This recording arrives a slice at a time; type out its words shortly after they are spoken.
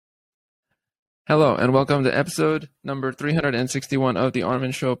Hello, and welcome to episode number 361 of the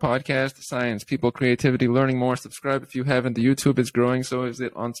Armin Show podcast. Science, people, creativity, learning more. Subscribe if you haven't. The YouTube is growing, so is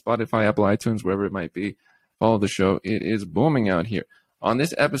it on Spotify, Apple, iTunes, wherever it might be. Follow the show. It is booming out here. On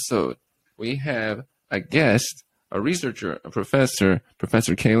this episode, we have a guest, a researcher, a professor,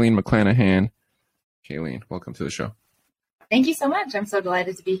 Professor Kaylene McClanahan. Kaylene, welcome to the show. Thank you so much. I'm so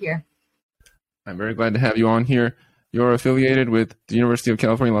delighted to be here. I'm very glad to have you on here. You're affiliated with the University of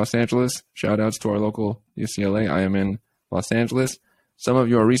California, Los Angeles. Shout outs to our local UCLA. I am in Los Angeles. Some of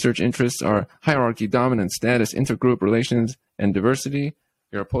your research interests are hierarchy, dominance, status, intergroup relations, and diversity.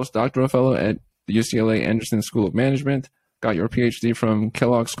 You're a postdoctoral fellow at the UCLA Anderson School of Management. Got your PhD from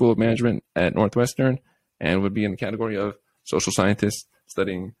Kellogg School of Management at Northwestern, and would be in the category of social scientists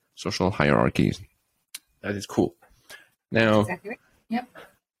studying social hierarchies. That is cool. Now, exactly right. Yep.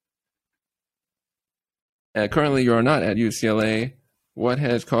 Currently, you are not at UCLA. What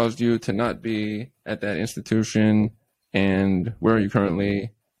has caused you to not be at that institution, and where are you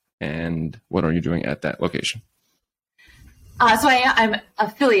currently, and what are you doing at that location? I'm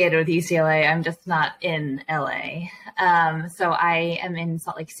affiliated with UCLA. I'm just not in LA. So I am in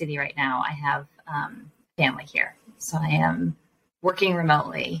Salt Lake City right now. I have family here. So I am working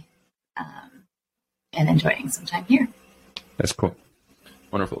remotely and enjoying some time here. That's cool.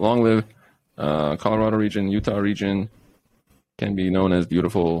 Wonderful. Long live Colorado region, Utah region can be known as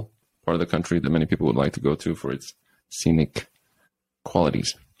beautiful part of the country that many people would like to go to for its scenic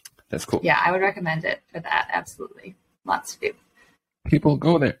qualities. That's cool. Yeah, I would recommend it for that. Absolutely. Lots to do. People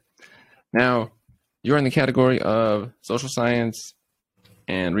go there. Now, you're in the category of social science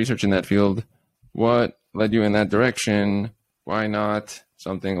and research in that field. What led you in that direction? Why not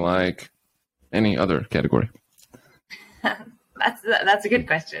something like any other category? That's a good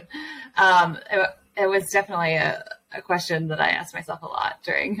question. It was definitely a question that I asked myself a lot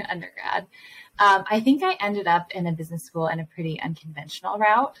during undergrad. I think I ended up in a business school in a pretty unconventional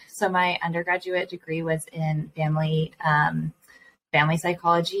route. So my undergraduate degree was in family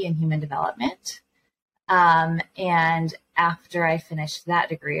psychology and human development. And after I finished that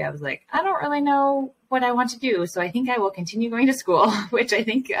degree, I was like, I don't really know what I want to do. So I think I will continue going to school, which I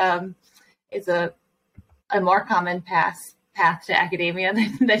think is a more common path to academia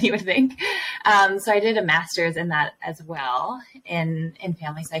than you would think. So I did a master's in that as well in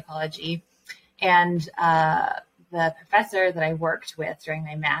family psychology. And the professor that I worked with during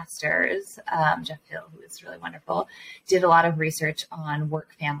my master's, Jeff Hill, who was really wonderful, did a lot of research on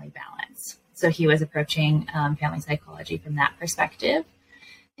work-family balance. So he was approaching family psychology from that perspective.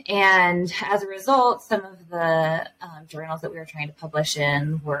 And as a result, some of the journals that we were trying to publish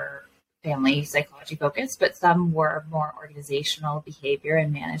in were family psychology focused, but some were more organizational behavior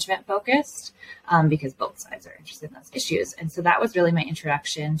and management focused because both sides are interested in those issues. And so that was really my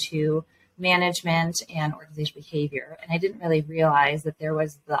introduction to management and organizational behavior. And I didn't really realize that there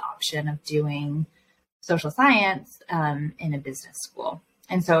was the option of doing social science in a business school.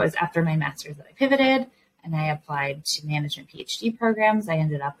 And so it was after my master's that I pivoted and I applied to management PhD programs. I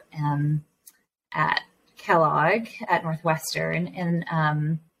ended up at Kellogg at Northwestern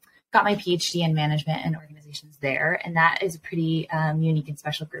and got my PhD in management and organizations there. And that is a pretty unique and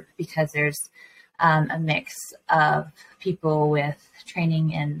special group because there's a mix of people with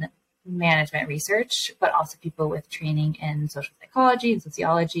training in management research, but also people with training in social psychology and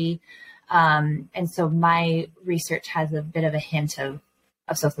sociology. And so my research has a bit of a hint of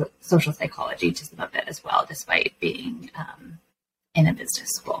social psychology to some of it as well, despite being in a business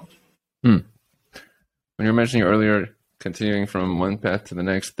school. When you were mentioning earlier, continuing from one path to the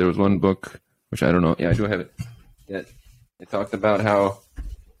next, there was one book, which I don't know. Yeah, I do have it. That it talked about how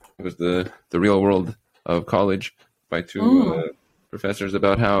it was the real world of college by two professors,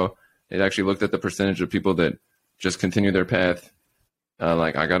 about how it actually looked at the percentage of people that just continue their path.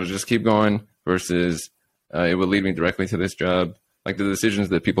 Like, I got to just keep going versus it would lead me directly to this job. Like the decisions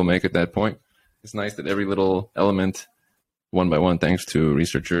that people make at that point. It's nice that every little element, one by one, thanks to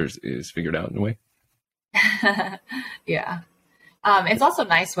researchers, is figured out in a way. Yeah. It's also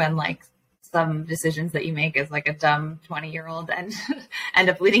nice when like some decisions that you make as like a dumb 20-year-old and end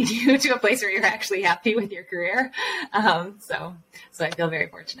up leading you to a place where you're actually happy with your career. So I feel very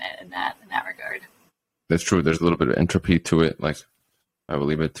fortunate in that regard. That's true. There's a little bit of entropy to it. Like, I will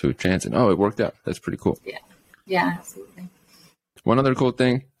leave it to chance and it worked out. That's pretty cool. Yeah. Yeah, absolutely. One other cool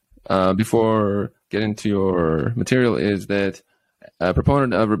thing before getting into your material is that a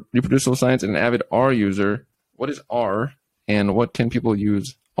proponent of reproducible science and an avid R user. What is R and what can people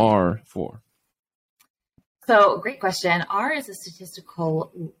use R for? So great question. R is a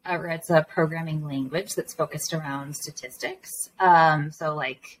it's a programming language that's focused around statistics. So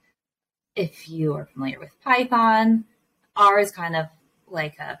like if you are familiar with Python, R is kind of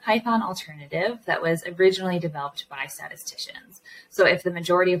like a Python alternative that was originally developed by statisticians. So if the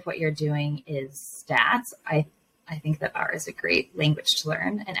majority of what you're doing is stats, I think that R is a great language to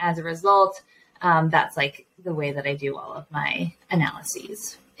learn. And as a result, that's like the way that I do all of my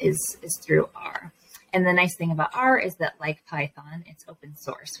analyses is through R. And the nice thing about R is that, like Python, it's open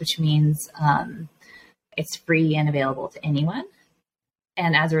source, which means it's free and available to anyone.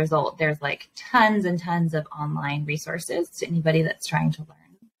 And as a result, there's like tons and tons of online resources to anybody that's trying to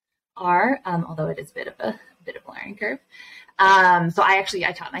learn R, although it is a bit of a learning curve. So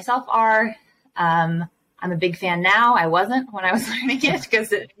I taught myself R. I'm a big fan now. I wasn't when I was learning it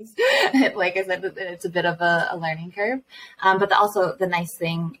because like I said, it's a bit of a learning curve. But also the nice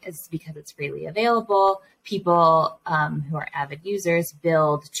thing is because it's freely available, people who are avid users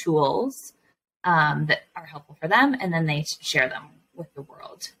build tools that are helpful for them, and then they share them with the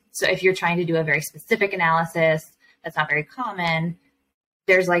world. So if you're trying to do a very specific analysis that's not very common,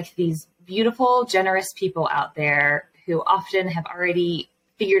 there's like these beautiful, generous people out there who often have already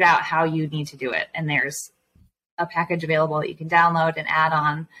figured out how you need to do it. And there's a package available that you can download and add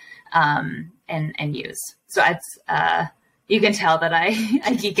on and use. So it's you can tell that I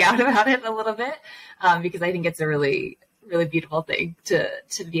geek out about it a little bit because I think it's a really, really beautiful thing to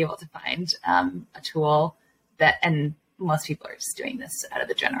be able to find a tool that, and most people are just doing this out of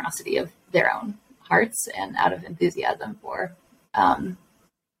the generosity of their own hearts and out of enthusiasm for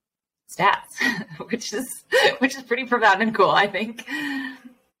stats, which is pretty profound and cool, I think.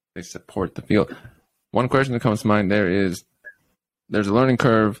 They support the field. One question that comes to mind there is, there's a learning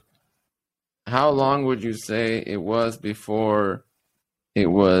curve. How long would you say it was before it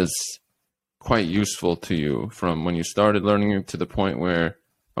was quite useful to you, from when you started learning it to the point where,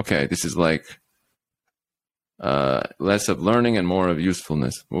 okay, this is like less of learning and more of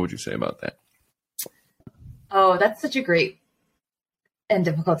usefulness? What would you say about that? Oh, that's such a great and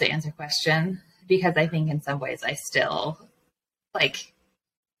difficult to answer question, because I think in some ways I still like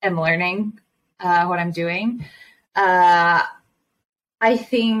am learning what I'm doing. I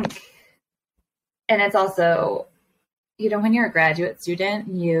think, and it's also, when you're a graduate student,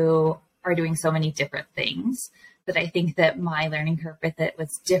 you are doing so many different things that I think that my learning curve with it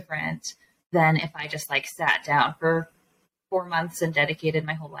was different than if I just like sat down for 4 months and dedicated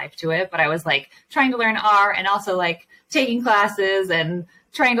my whole life to it. But I was like trying to learn R and also like taking classes and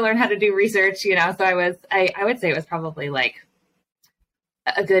trying to learn how to do research, so I would say it was probably like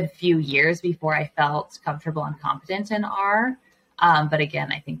a good few years before I felt comfortable and competent in R. But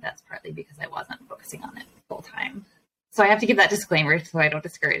again, I think that's partly because I wasn't focusing on it full time. So I have to give that disclaimer so I don't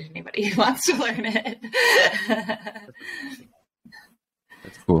discourage anybody who wants to learn it.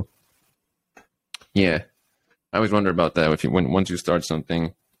 That's cool. Yeah. I always wonder about that. Once you start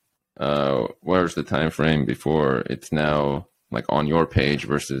something, where's the time frame before it's now like on your page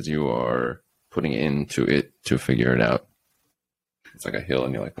versus you are putting into it to figure it out? It's like a hill,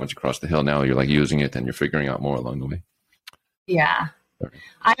 and you're like, once you cross the hill, now you're like using it and you're figuring out more along the way. Yeah.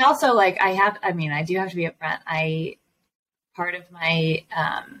 I also I do have to be upfront. Part of my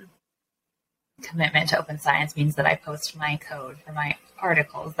commitment to open science means that I post my code for my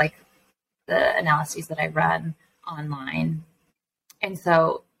articles, like the analyses that I run online. And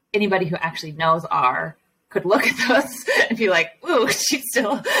so anybody who actually knows R could look at those and be like, ooh, she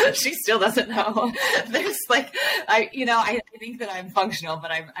still doesn't know. There's like, I think that I'm functional,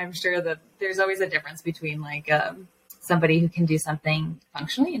 but I'm sure that there's always a difference between like somebody who can do something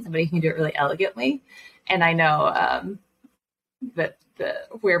functionally and somebody who can do it really elegantly. And I know that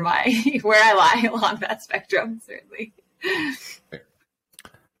where I lie along that spectrum, certainly.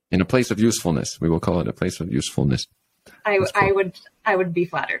 In a place of usefulness, we will call it a place of usefulness. Cool. I would be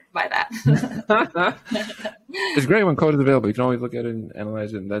flattered by that. It's great when code is available. You can always look at it and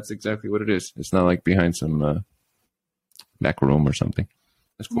analyze it, and that's exactly what it is. It's not like behind some back room or something.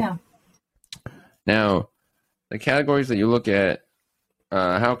 That's cool. Yeah. Now, the categories that you look at,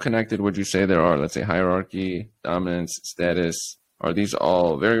 how connected would you say there are? Let's say hierarchy, dominance, status. Are these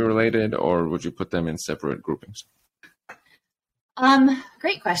all very related, or would you put them in separate groupings?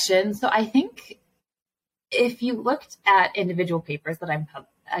 Great question. So I think if you looked at individual papers that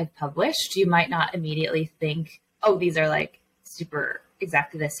I've published, you might not immediately think, oh, these are like super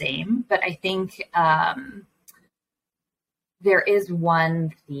exactly the same. But I think there is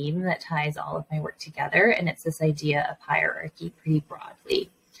one theme that ties all of my work together, and it's this idea of hierarchy pretty broadly.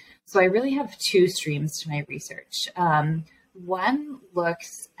 So I really have two streams to my research. One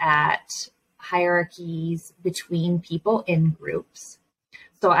looks at hierarchies between people in groups.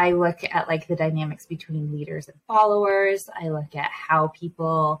 So I look at like the dynamics between leaders and followers. I look at how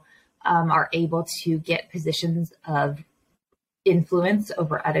people are able to get positions of influence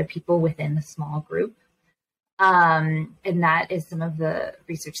over other people within a small group. And that is some of the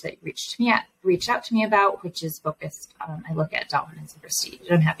research that reached out to me about, which is focused on, I look at dominance and prestige.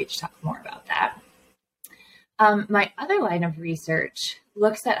 I'm happy to talk more about that. My other line of research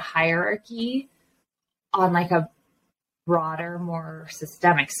looks at hierarchy on like a broader, more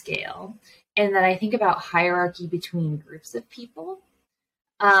systemic scale. And then I think about hierarchy between groups of people.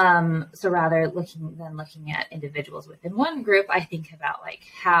 So rather looking at individuals within one group, I think about like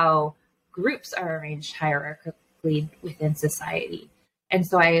how groups are arranged hierarchically within society. And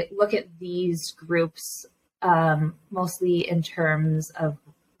so I look at these groups mostly in terms of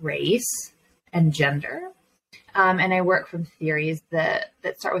race and gender. And I work from theories that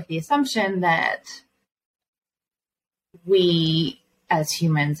start with the assumption that we as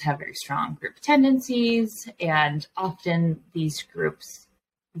humans have very strong group tendencies, and often these groups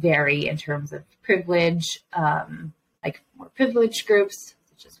vary in terms of privilege, like more privileged groups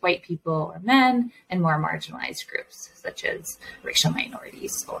such as white people or men, and more marginalized groups such as racial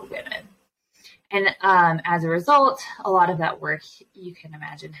minorities or women. And as a result, a lot of that work, you can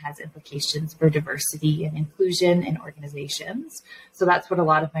imagine, has implications for diversity and inclusion in organizations. So that's what a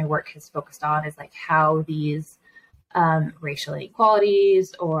lot of my work has focused on, is like how these racial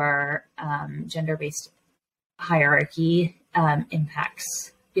inequalities or gender-based hierarchy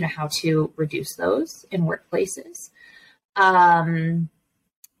impacts, how to reduce those in workplaces or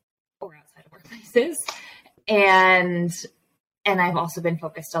outside of workplaces. And I've also been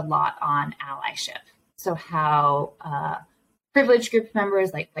focused a lot on allyship. So how privileged group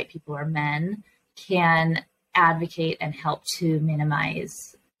members like white people or men can advocate and help to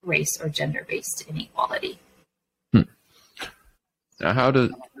minimize race or gender-based inequality. Now, how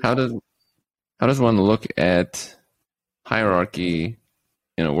does one look at hierarchy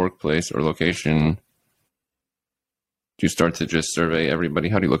in a workplace or location? Do you start to just survey everybody?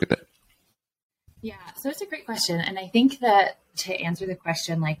 How do you look at that? Yeah, so it's a great question. And I think that to answer the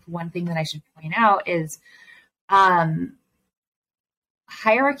question, like one thing that I should point out is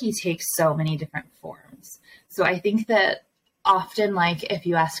hierarchy takes so many different forms. So I think that often, like if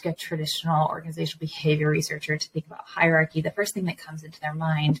you ask a traditional organizational behavior researcher to think about hierarchy, the first thing that comes into their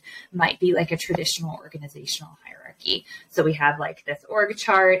mind might be like a traditional organizational hierarchy. So we have like this org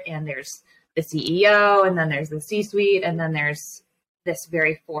chart, and there's the CEO, and then there's the C-suite, and then there's this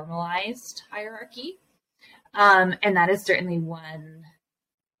very formalized hierarchy. And that is certainly one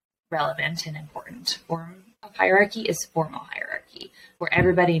relevant and important form of hierarchy, is formal hierarchy, where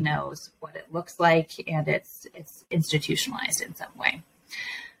everybody knows what it looks like and it's institutionalized in some way.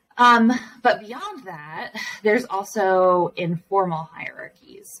 But beyond that, there's also informal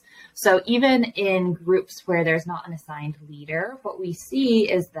hierarchies. So even in groups where there's not an assigned leader, what we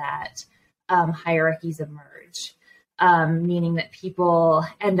see is that hierarchies emerge. Meaning that people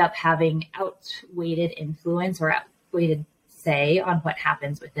end up having outweighted influence or outweighted say on what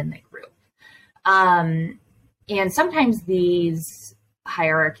happens within the group. And sometimes these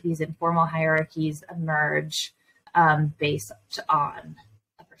informal hierarchies emerge based on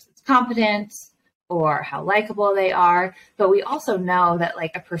a person's competence or how likable they are. But we also know that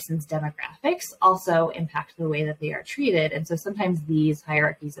like a person's demographics also impact the way that they are treated. And so sometimes these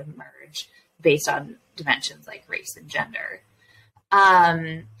hierarchies emerge based on dimensions like race and gender.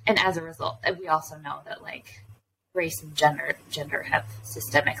 And as a result, we also know that like race and gender have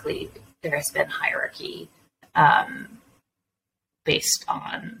systemically, there has been hierarchy based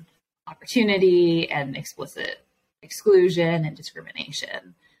on opportunity and explicit exclusion and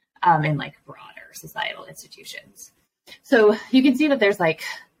discrimination in like broader societal institutions. So you can see that there's like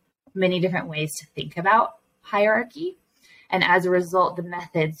many different ways to think about hierarchy. And as a result, the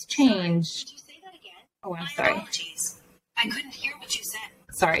methods change. Sorry, could you say that again? Oh, I'm My sorry. apologies. I couldn't hear what you said.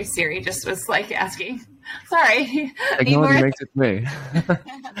 Sorry, Siri just was like asking. Sorry. Technology makes its way.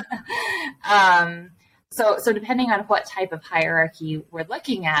 So depending on what type of hierarchy we're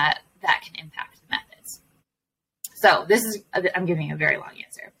looking at, that can impact the methods. So I'm giving a very long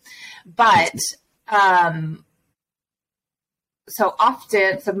answer, but so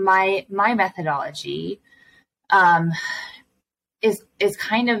my methodology is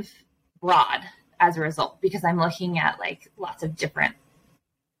kind of broad as a result, because I'm looking at like lots of different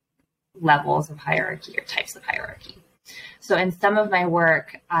levels of hierarchy or types of hierarchy. So in some of my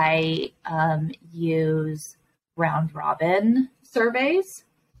work, I use round robin surveys.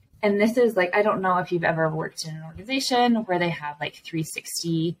 And this is like, I don't know if you've ever worked in an organization where they have like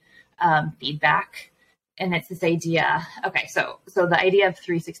 360 feedback and it's this idea. Okay, so the idea of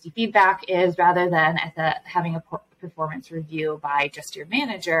 360 feedback is rather than having a performance review by just your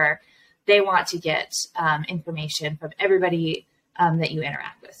manager, they want to get information from everybody that you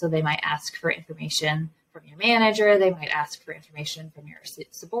interact with. So they might ask for information from your manager. They might ask for information from your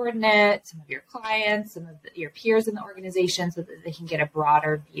subordinate, some of your clients, some of your peers in the organization, so that they can get a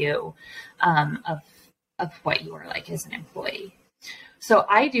broader view of what you are like as an employee. So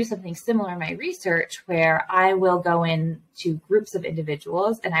I do something similar in my research where I will go into groups of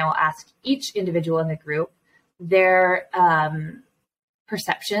individuals and I will ask each individual in the group their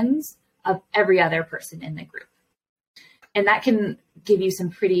perceptions of every other person in the group. And that can give you some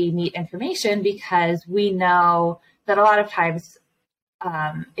pretty neat information, because we know that a lot of times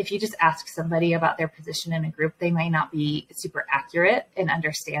if you just ask somebody about their position in a group, they might not be super accurate in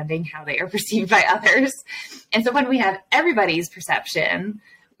understanding how they are perceived by others. And so when we have everybody's perception,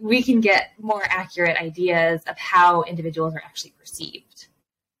 we can get more accurate ideas of how individuals are actually perceived.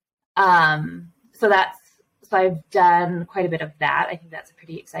 So I've done quite a bit of that. I think that's a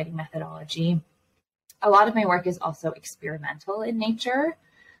pretty exciting methodology. A lot of my work is also experimental in nature.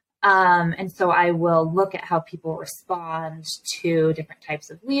 And so I will look at how people respond to different types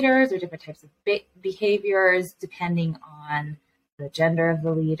of leaders or different types of behaviors, depending on the gender of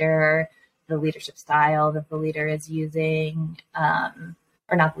the leader, the leadership style that the leader is using,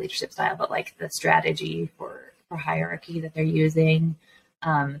 or not the leadership style, but like the strategy for hierarchy that they're using,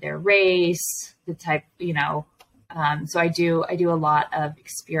 their race, the type, so I do a lot of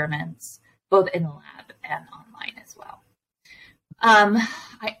experiments, both in the lab and online as well.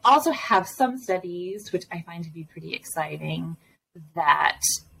 I also have some studies, which I find to be pretty exciting, that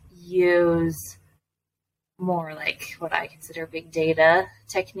use more like what I consider big data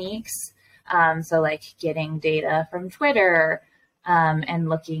techniques. So like getting data from Twitter and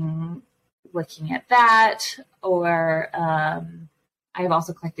looking at that, or I've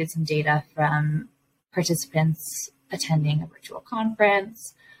also collected some data from participants attending a virtual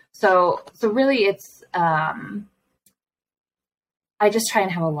conference. So really it's, I just try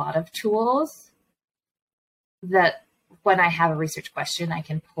and have a lot of tools that when I have a research question, I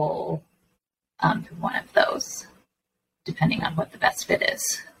can pull from one of those, depending on what the best fit is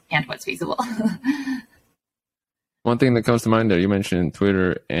and what's feasible. One thing that comes to mind there, you mentioned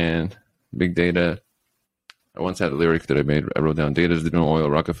Twitter and big data. I once had a lyric that I wrote down: data's the new oil.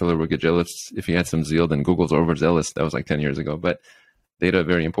 Rockefeller would get jealous if he had some zeal, then Google's overzealous. That was like 10 years ago, but data,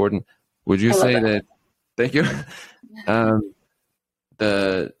 very important. Would you say that? Thank you.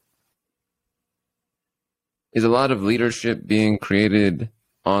 Is a lot of leadership being created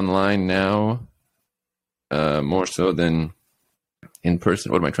online now, more so than in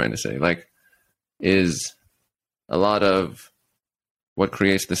person? What am I trying to say? Like, is a lot of what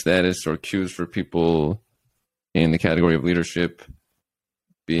creates the status or cues for people in the category of leadership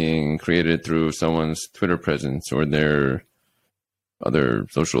being created through someone's Twitter presence or their other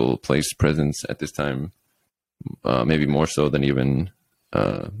social place presence at this time, maybe more so than even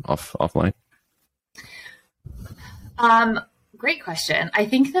offline? Great question. I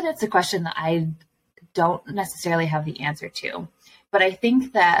think that it's a question that I don't necessarily have the answer to, but I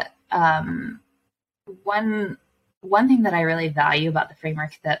think that one thing that I really value about the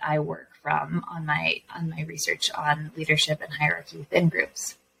framework that I work from on my research on leadership and hierarchy within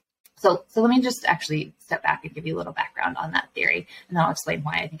groups. So let me just actually step back and give you a little background on that theory, and then I'll explain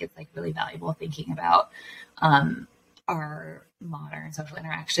why I think it's like really valuable thinking about our modern social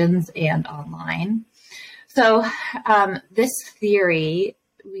interactions and online. So this theory,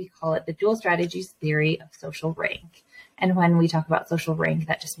 we call it the dual strategies theory of social rank. And when we talk about social rank,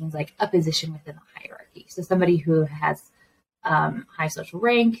 that just means like a position within the hierarchy. So somebody who has high social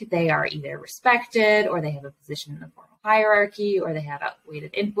rank, they are either respected, or they have a position in the formal hierarchy, or they have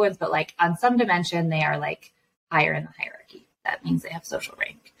outweighted influence, but like on some dimension, they are like higher in the hierarchy. That means they have social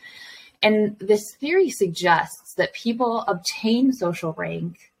rank. And this theory suggests that people obtain social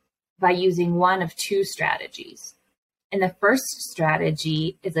rank by using one of two strategies. And the first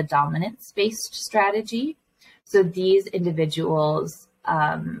strategy is a dominance-based strategy. So these individuals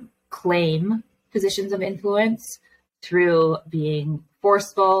claim positions of influence through being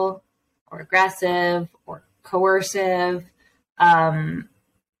forceful or aggressive or coercive, but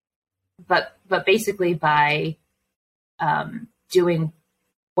basically by doing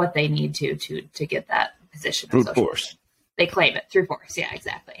what they need to get that position. Through force. They claim it through force. Yeah,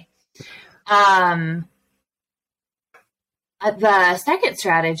 exactly. The second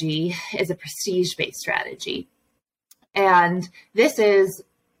strategy is a prestige-based strategy. And this is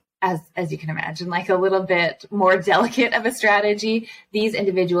as you can imagine, like a little bit more delicate of a strategy. These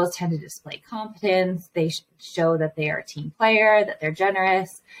individuals tend to display competence. They show that they are a team player, that they're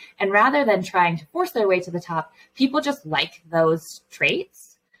generous. And rather than trying to force their way to the top, people just like those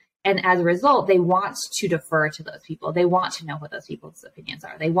traits. And as a result, they want to defer to those people. They want to know what those people's opinions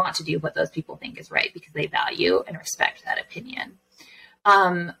are. They want to do what those people think is right because they value and respect that opinion.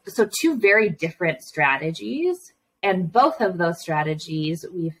 So two very different strategies. And both of those strategies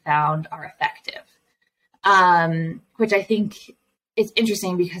we've found are effective, which I think is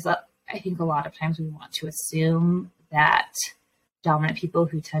interesting because I think a lot of times we want to assume that dominant people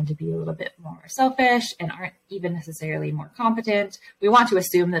who tend to be a little bit more selfish and aren't even necessarily more competent, we want to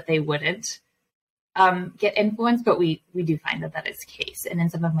assume that they wouldn't get influence, but we do find that is the case. And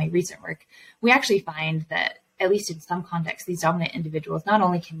in some of my recent work, we actually find that at least in some contexts, these dominant individuals not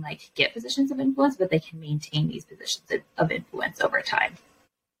only can like get positions of influence, but they can maintain these positions of influence over time.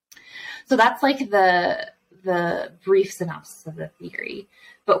 So that's like the brief synopsis of the theory.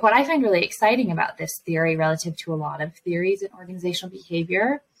 But what I find really exciting about this theory relative to a lot of theories in organizational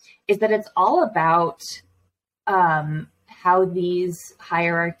behavior is that it's all about how these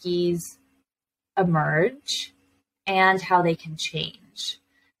hierarchies emerge and how they can change.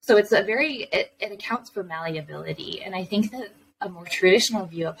 So it's it accounts for malleability. And I think that a more traditional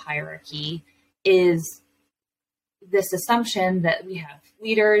view of hierarchy is this assumption that we have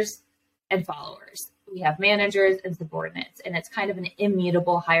leaders and followers. We have managers and subordinates, and it's kind of an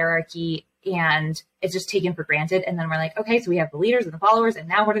immutable hierarchy and it's just taken for granted. And then we're like, okay, so we have the leaders and the followers, and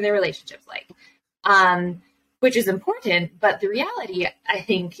now what are their relationships like? Which is important. But the reality, I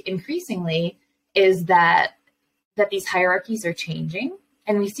think, increasingly is that these hierarchies are changing.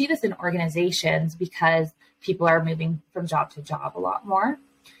 And we see this in organizations because people are moving from job to job a lot more.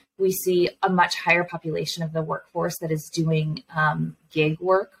 We see a much higher population of the workforce that is doing gig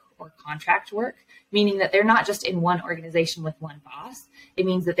work or contract work, meaning that they're not just in one organization with one boss. It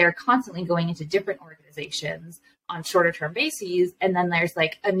means that they're constantly going into different organizations on shorter term bases. And then there's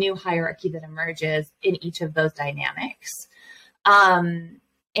like a new hierarchy that emerges in each of those dynamics. And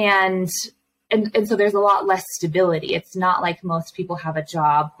so there's a lot less stability. It's not like most people have a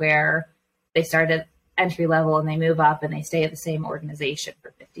job where they start at entry level and they move up and they stay at the same organization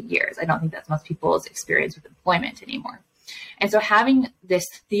for 50 years. I don't think that's most people's experience with employment anymore. And so having this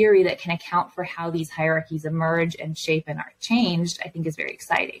theory that can account for how these hierarchies emerge and shape and are changed, I think is very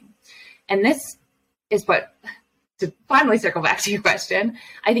exciting. And this is what, to finally circle back to your question,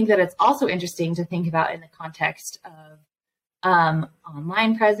 I think that it's also interesting to think about in the context of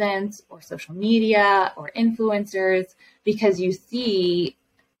online presence or social media or influencers, because you see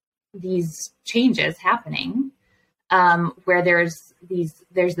these changes happening where there's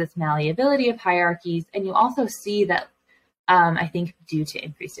this malleability of hierarchies. And you also see that I think due to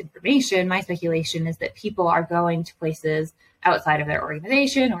increased information, my speculation is that people are going to places outside of their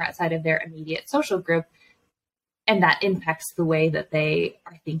organization or outside of their immediate social group. And that impacts the way that they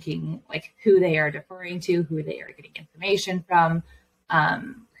are thinking, like who they are deferring to, who they are getting information from,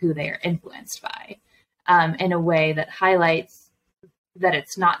 who they are influenced by, in a way that highlights that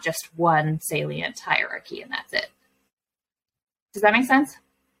it's not just one salient hierarchy and that's it. Does that make sense?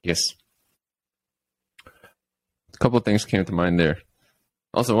 Yes. A couple of things came to mind there.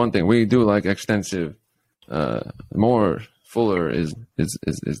 Also, one thing we do like extensive, more fuller is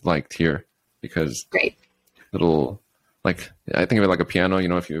liked here because great. Little, like, I think of it like a piano, you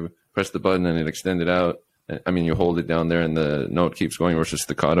know, if you press the button and it extended out, I mean, you hold it down there and the note keeps going versus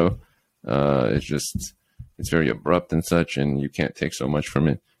staccato. It's very abrupt and such, and you can't take so much from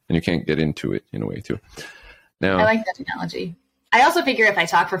it, and you can't get into it in a way too. Now, I like that analogy. I also figure if I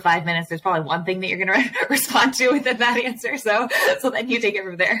talk for 5 minutes, there's probably one thing that you're going to respond to within that answer. So then you take it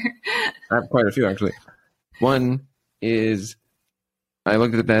from there. I have quite a few, actually. One is I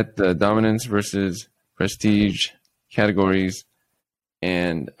looked at that, the dominance versus prestige categories,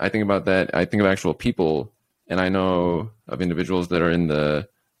 and I think about that. I think of actual people, and I know of individuals that are in the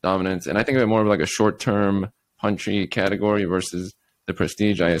dominance, and I think of it more of like a short-term punchy category versus the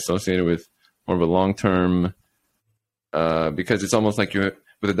prestige I associated with more of a long-term, because it's almost like with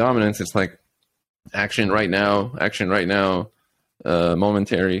the dominance, it's like action right now,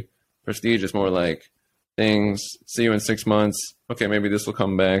 momentary. Prestige is more like things, see you in 6 months, okay, maybe this will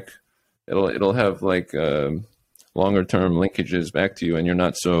come back. It'll have like longer term linkages back to you, and you're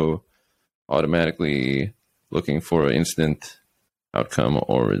not so automatically looking for an instant outcome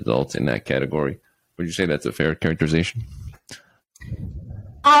or result in that category. Would you say that's a fair characterization?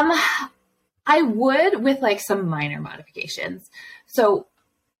 I would, with like some minor modifications. So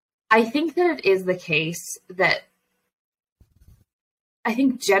I think that it is the case that I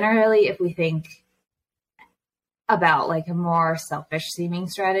think generally, if we think about like a more selfish seeming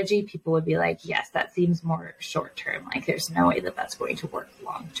strategy, people would be like, yes, that seems more short term. Like there's no way that that's going to work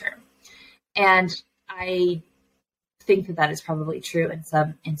long term. And I think that that is probably true in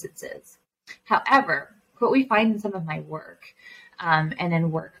some instances. However, what we find in some of my work and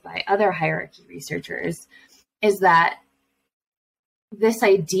in work by other hierarchy researchers is that this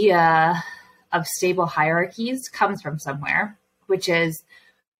idea of stable hierarchies comes from somewhere, which is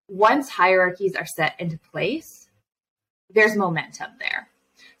once hierarchies are set into place, there's momentum there.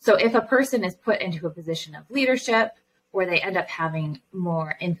 So if a person is put into a position of leadership or they end up having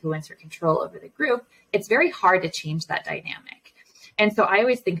more influence or control over the group, it's very hard to change that dynamic. And so I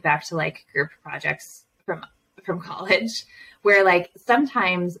always think back to like group projects from college where like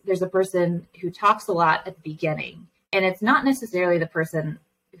sometimes there's a person who talks a lot at the beginning and it's not necessarily the person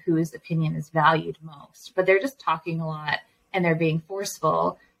whose opinion is valued most, but they're just talking a lot and they're being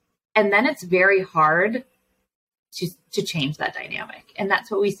forceful. And then it's very hard to change that dynamic. And that's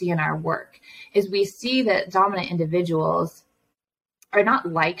what we see in our work is we see that dominant individuals are not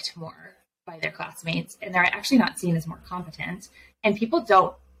liked more by their classmates and they're actually not seen as more competent, and people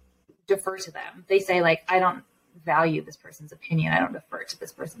don't defer to them. They say like, I don't value this person's opinion. I don't defer to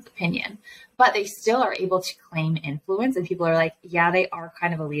this person's opinion, but they still are able to claim influence. And people are like, yeah, they are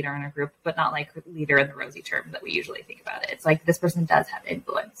kind of a leader in a group, but not like leader in the rosy term that we usually think about it. It's like this person does have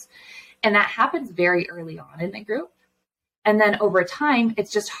influence. And that happens very early on in the group. And then over time,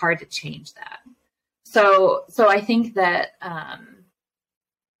 it's just hard to change that. So I think that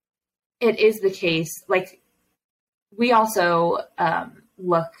it is the case. Like we also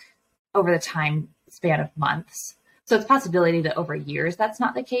look over the time span of months. So it's a possibility that over years, that's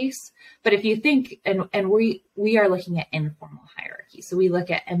not the case. But if you think, and we are looking at informal hierarchy. So we look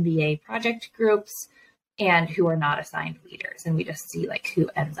at MBA project groups and who are not assigned leaders. And we just see like who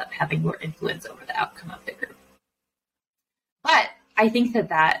ends up having more influence over the outcome of the group. But I think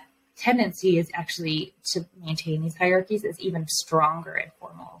that tendency is actually to maintain these hierarchies is even stronger in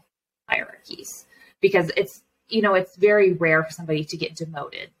formal hierarchies because it's very rare for somebody to get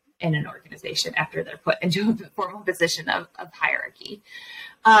demoted in an organization after they're put into a formal position of hierarchy.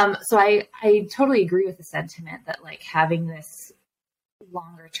 So I totally agree with the sentiment that like having this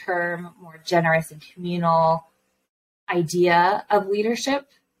longer term, more generous and communal idea of leadership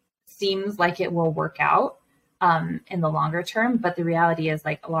seems like it will work out in the longer term. But the reality is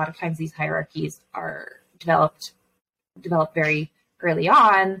like a lot of times these hierarchies are developed very early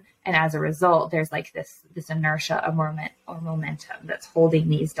on. And as a result, there's like this inertia or momentum that's holding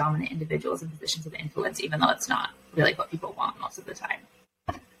these dominant individuals in positions of influence, even though it's not really what people want most of the time.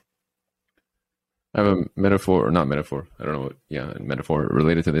 I have a metaphor, or not metaphor, I don't know what, a metaphor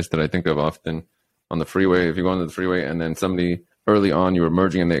related to this that I think of often on the freeway. If you go onto the freeway and then somebody early on, you were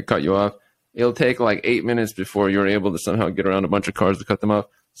merging and they cut you off, it'll take like 8 minutes before you're able to somehow get around a bunch of cars to cut them off.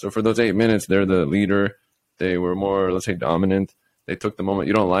 So for those 8 minutes, they're the leader. They were more, let's say, dominant. They took the moment.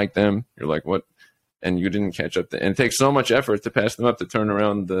 You don't like them. You're like, what? And you didn't catch up. And it takes so much effort to pass them up to turn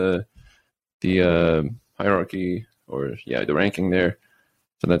around the hierarchy or, the ranking there.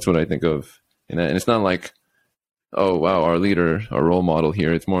 So that's what I think of in that. And it's not like, oh, wow, our leader, our role model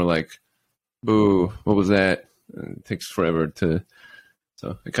here. It's more like, boo, what was that? And it takes forever to,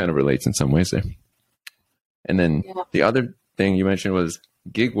 so it kind of relates in some ways there. And then the other thing you mentioned was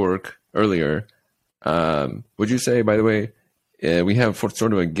gig work earlier. Would you say, by the way, we have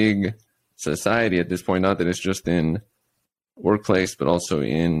sort of a gig society at this point, not that it's just in workplace, but also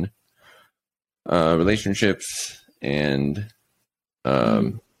in relationships and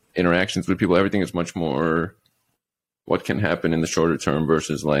interactions with people. Everything is much more what can happen in the shorter term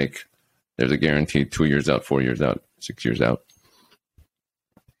versus like there's a guaranteed 2 years out, 4 years out, 6 years out.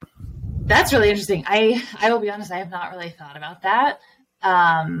 That's really interesting. I will be honest, I have not really thought about that.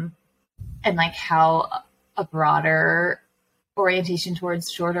 And like how a broader orientation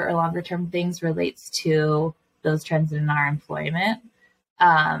towards shorter or longer term things relates to those trends in our employment.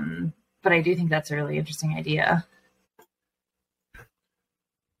 But I do think that's a really interesting idea.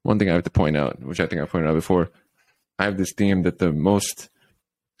 One thing I have to point out, which I think I pointed out before, I have this theme that the most,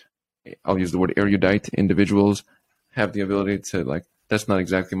 I'll use the word erudite individuals have the ability to like, that's not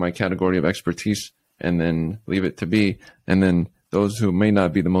exactly my category of expertise, and then leave it to be. And then those who may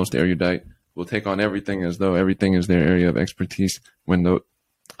not be the most erudite will take on everything as though everything is their area of expertise, when the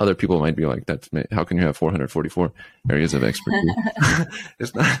other people might be like, how can you have 444 areas of expertise?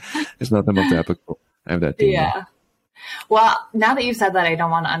 It's not the most applicable. I have that theme. Yeah. Well, now that you've said that, I don't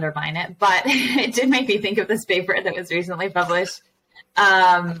want to undermine it, but it did make me think of this paper that was recently published.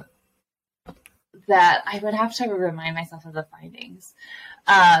 that I would have to remind myself of the findings.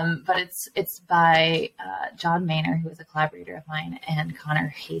 But it's by John Maynor, who is a collaborator of mine, and Connor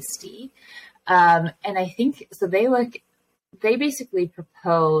Hasty. And I think, so they basically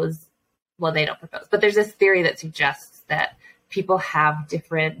propose, well, they don't propose, but there's this theory that suggests that people have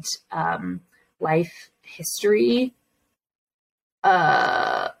different life history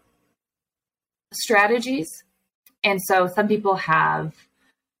strategies. And so some people have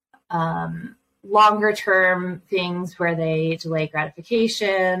longer term things where they delay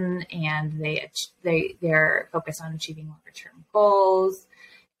gratification and they're focused on achieving longer term goals.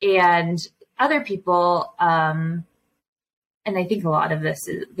 And other people, and I think a lot of this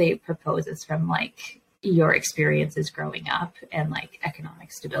they propose is from like your experiences growing up and like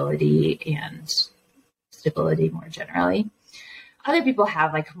economic stability and stability more generally. Other people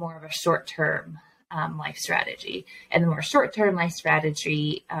have like more of a short-term life strategy, and the more short-term life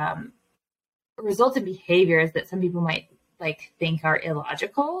strategy results in behaviors that some people might like think are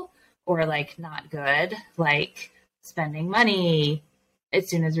illogical or like not good, like spending money as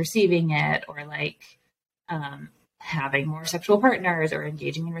soon as receiving it, or like having more sexual partners or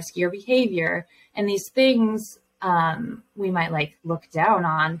engaging in riskier behavior. And these things we might like look down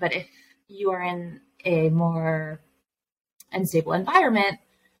on, but if you are in a more unstable environment,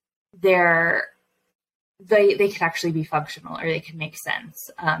 they could actually be functional, or they can make sense.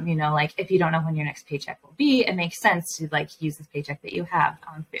 Like if you don't know when your next paycheck will be, it makes sense to like use this paycheck that you have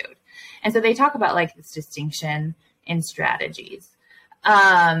on food. And so they talk about like this distinction in strategies.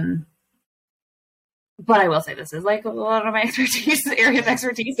 But I will say this is like a lot of my area of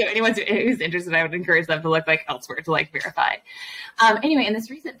expertise. So anyone who's interested, I would encourage them to look like elsewhere to like verify. Anyway, in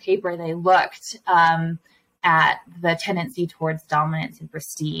this recent paper, they looked at the tendency towards dominance and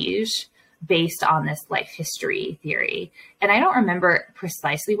prestige based on this life history theory. And I don't remember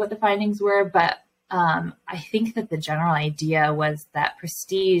precisely what the findings were, but I think that the general idea was that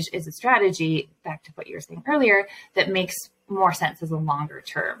prestige is a strategy, back to what you were saying earlier, that makes more sense as a longer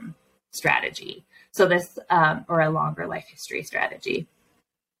term strategy. So this, or a longer life history strategy.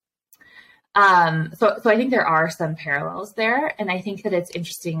 So I think there are some parallels there. And I think that it's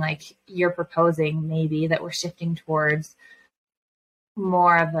interesting, like you're proposing maybe that we're shifting towards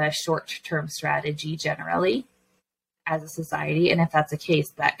more of a short-term strategy generally as a society. And if that's the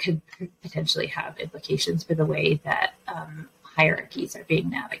case, that could potentially have implications for the way that hierarchies are being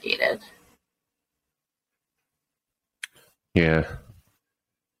navigated. Yeah.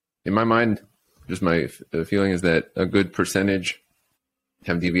 In my mind, just my feeling is that a good percentage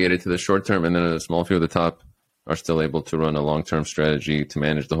have deviated to the short term, and then a small few at the top are still able to run a long-term strategy to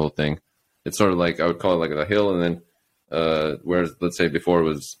manage the whole thing. It's sort of like, I would call it like a hill, and then whereas let's say before it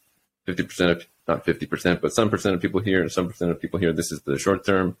was 50% of, not 50%, but some percent of people here and some percent of people here, this is the short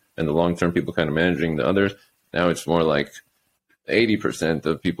term, and the long term people kind of managing the others. Now it's more like 80%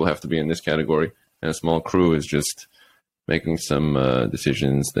 of people have to be in this category, and a small crew is just making some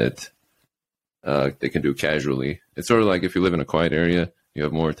decisions that they can do casually. It's sort of like if you live in a quiet area, you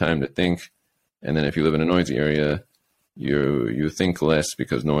have more time to think, and then if you live in a noisy area, you think less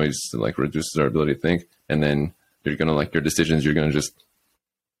because noise like reduces our ability to think, and then you're gonna like your decisions, you're gonna just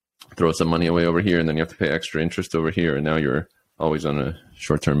throw some money away over here, and then you have to pay extra interest over here, and now you're always on a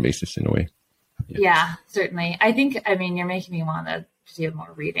short-term basis in a way. Yeah, certainly. I think, I mean, you're making me want to do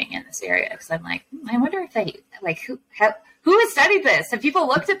more reading in this area, because I'm like, I wonder if they like who has studied this? Have people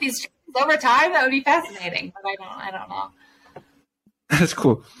looked at these trends over time? That would be fascinating, but I don't know. That's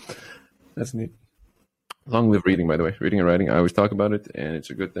cool. That's neat. Long live reading, by the way. Reading and writing, I always talk about it, and it's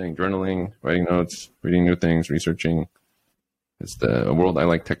a good thing. Journaling, writing notes, reading new things, researching. It's the world. I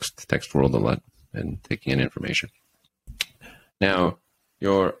like text world a lot, and taking in information. Now,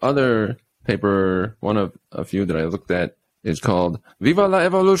 your other paper, one of a few that I looked at, is called Viva la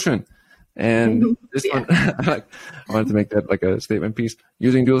Evolution. And this one, I wanted to make that like a statement piece.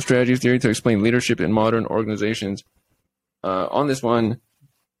 Using dual strategies theory to explain leadership in modern organizations. On this one,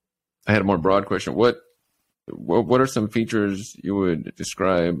 I had a more broad question. What are some features you would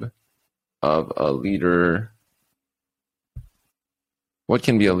describe of a leader? What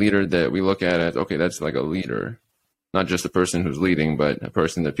can be a leader that we look at as, okay, that's like a leader, not just a person who's leading, but a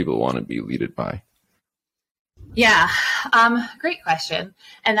person that people want to be led by? Yeah, great question.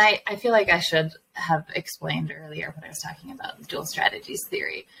 And I feel like I should have explained earlier when I was talking about dual strategies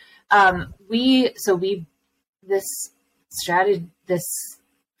theory. This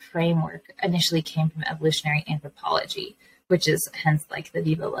framework initially came from evolutionary anthropology, which is hence like the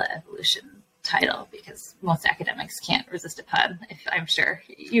Viva la Evolution title, because most academics can't resist a pun. I'm sure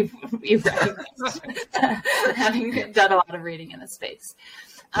you've recognized having done a lot of reading in this space.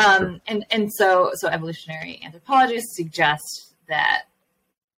 So evolutionary anthropologists suggest that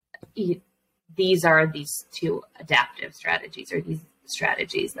these are these two adaptive strategies, or these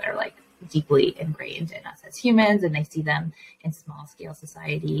strategies that are like deeply ingrained in us as humans, and they see them in small scale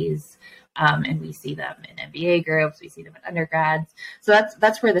societies, and we see them in MBA groups, we see them in undergrads. So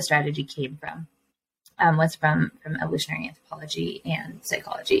that's where the strategy came from, was from evolutionary anthropology and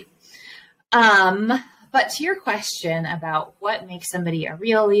psychology. But to your question about what makes somebody a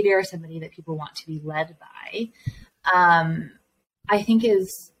real leader, somebody that people want to be led by, I think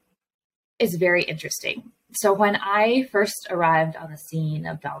is very interesting. So when I first arrived on the scene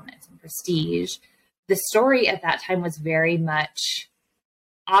of dominance and prestige, the story at that time was very much,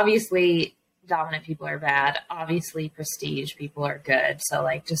 obviously dominant people are bad, obviously prestige people are good. So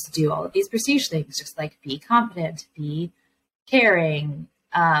like, just do all of these prestige things, just like be competent, be caring,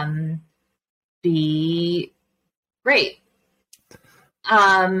 be great,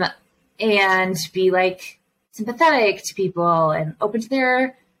 and be like sympathetic to people and open to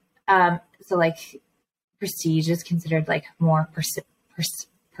their, so like prestige is considered like more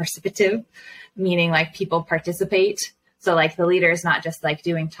participative, meaning like people participate. So like the leader is not just like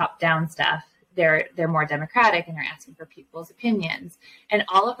doing top down stuff. They're more democratic, and they're asking for people's opinions, and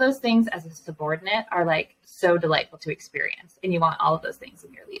all of those things as a subordinate are like so delightful to experience. And you want all of those things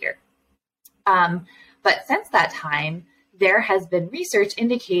in your leader. But since that time, there has been research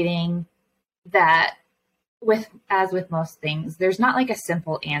indicating that as with most things, there's not like a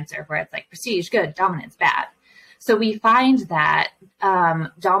simple answer where it's like prestige, good, dominance, bad. So we find that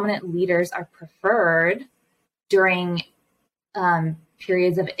dominant leaders are preferred during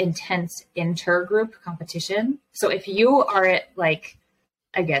periods of intense intergroup competition. So if you are at like,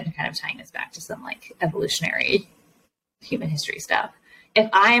 again, kind of tying this back to some like evolutionary human history stuff, if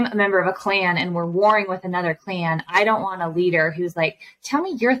I'm a member of a clan and we're warring with another clan, I don't want a leader who's like, tell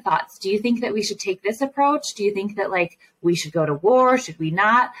me your thoughts. Do you think that we should take this approach? Do you think that like we should go to war? Should we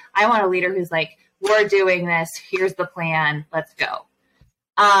not? I want a leader who's like, we're doing this. Here's the plan. Let's go.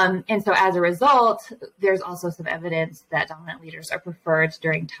 And so as a result, there's also some evidence that dominant leaders are preferred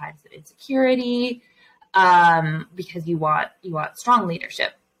during times of insecurity, because you want strong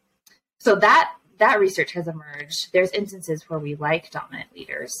leadership. So that research has emerged. There's instances where we like dominant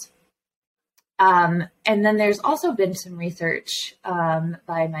leaders. And then there's also been some research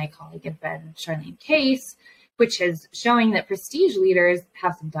by my colleague and friend, Charlene Case, which is showing that prestige leaders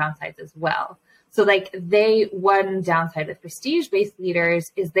have some downsides as well. So like one downside with prestige-based leaders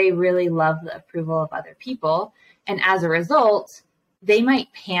is they really love the approval of other people. And as a result, they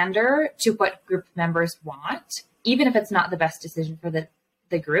might pander to what group members want, even if it's not the best decision for the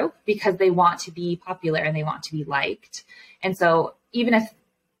group, because they want to be popular and they want to be liked. And so even if,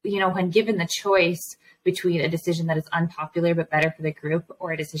 when given the choice between a decision that is unpopular but better for the group,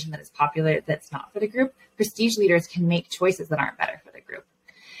 or a decision that is popular that's not for the group, prestige leaders can make choices that aren't better for the group.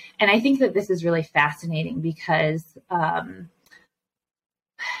 And I think that this is really fascinating because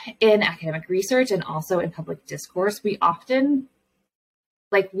in academic research and also in public discourse, we often,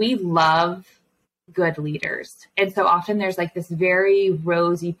 we love good leaders. And so often there's like this very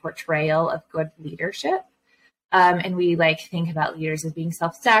rosy portrayal of good leadership. And we think about leaders as being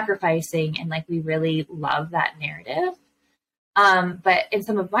self-sacrificing, and we really love that narrative. But in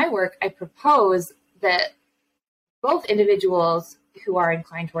some of my work, I propose that both individuals who are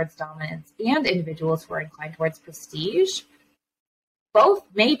inclined towards dominance and individuals who are inclined towards prestige, both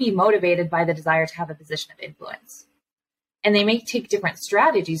may be motivated by the desire to have a position of influence. And they may take different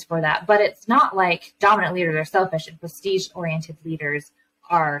strategies for that, but it's not like dominant leaders are selfish and prestige-oriented leaders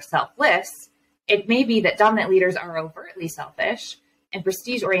are selfless. It may be that dominant leaders are overtly selfish and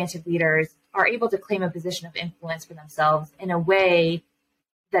prestige-oriented leaders are able to claim a position of influence for themselves in a way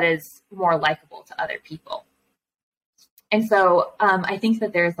that is more likable to other people. And so I think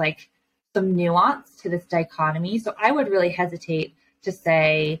that there's some nuance to this dichotomy. So I would really hesitate to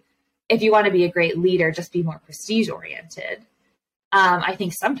say, if you want to be a great leader, just be more prestige oriented. I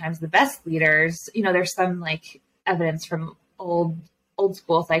think sometimes the best leaders, there's some evidence from old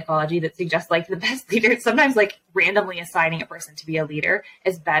school psychology that suggests the best leaders, sometimes randomly assigning a person to be a leader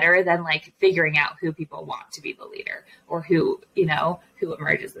is better than figuring out who people want to be the leader, or who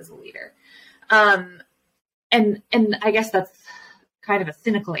emerges as a leader. And I guess that's kind of a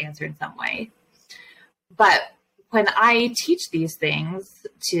cynical answer in some way. But when I teach these things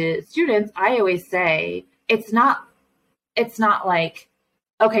to students, I always say, it's not like,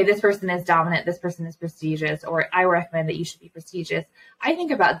 okay, this person is dominant, this person is prestigious, or I recommend that you should be prestigious. I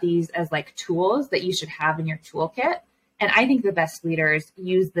think about these as tools that you should have in your toolkit. And I think the best leaders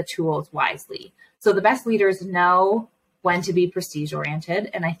use the tools wisely. So the best leaders know when to be prestige oriented.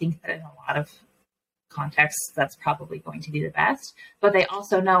 And I think that in a lot of contexts, that's probably going to be the best, but they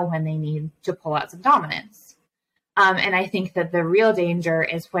also know when they need to pull out some dominance. And I think that the real danger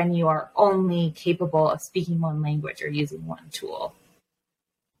is when you are only capable of speaking one language or using one tool.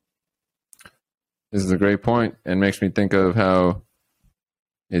 This is a great point, and makes me think of how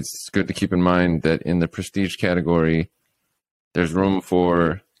it's good to keep in mind that in the prestige category, there's room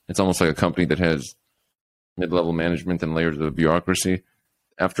for, it's almost like a company that has mid-level management and layers of bureaucracy.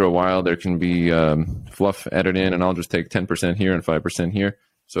 After a while, there can be fluff added in, and I'll just take 10% here and 5% here.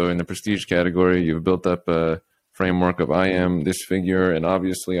 So in the prestige category, you've built up a framework of I am this figure, and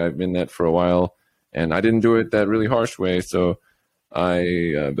obviously I've been that for a while, and I didn't do it that really harsh way, so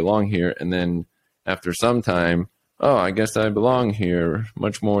I belong here. And then after some time, oh, I guess I belong here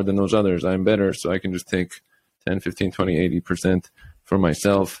much more than those others. I'm better, so I can just take 10, 15, 20, 80% for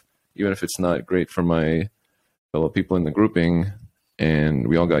myself, even if it's not great for my fellow people in the grouping, and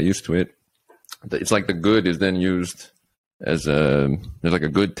we all got used to it. It's like the good is then used as there's like a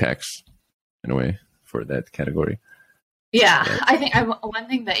good tax in a way for that category. Yeah, I think one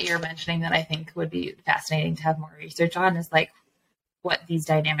thing that you're mentioning that I think would be fascinating to have more research on is like what these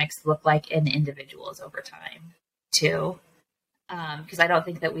dynamics look like in individuals over time too. Because I don't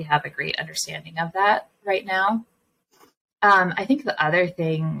think that we have a great understanding of that right now. I think the other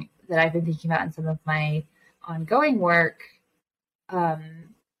thing that I've been thinking about in some of my ongoing work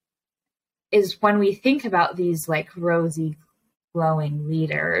is when we think about these like rosy, glowing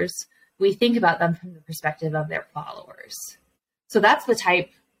leaders, we think about them from the perspective of their followers. So that's the type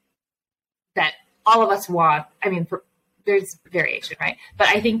that all of us want. I mean, there's variation, right? But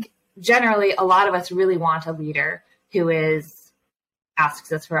I think generally a lot of us really want a leader who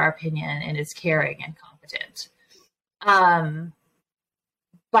asks us for our opinion and is caring and competent.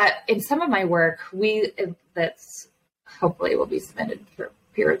 But in some of my work, that's hopefully will be submitted for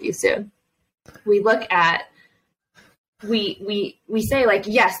peer review soon. We look at, we say like,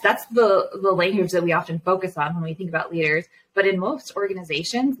 yes, that's the language that we often focus on when we think about leaders. But in most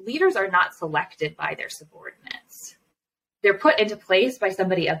organizations, leaders are not selected by their subordinates. They're put into place by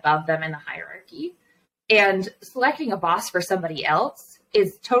somebody above them in the hierarchy. And selecting a boss for somebody else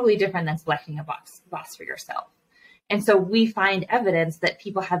is totally different than selecting a boss for yourself. And so we find evidence that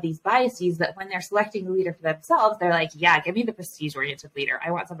people have these biases that when they're selecting a leader for themselves, they're like, yeah, give me the prestige-oriented leader.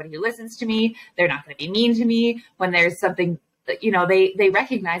 I want somebody who listens to me. They're not going to be mean to me. When there's something, that, you know, they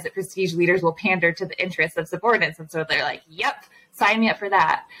recognize that prestige leaders will pander to the interests of subordinates. And so they're like, yep, sign me up for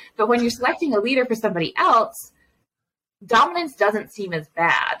that. But when you're selecting a leader for somebody else, dominance doesn't seem as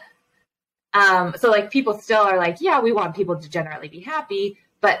bad. So like people still are like, yeah, we want people to generally be happy,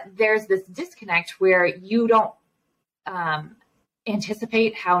 but there's this disconnect where you don't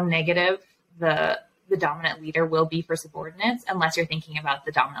anticipate how negative the dominant leader will be for subordinates unless you're thinking about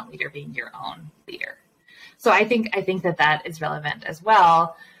the dominant leader being your own leader. So I think that is relevant as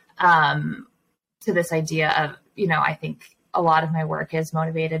well to this idea of, you know, I think a lot of my work is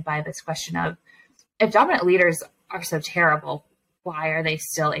motivated by this question of if dominant leaders are so terrible, why are they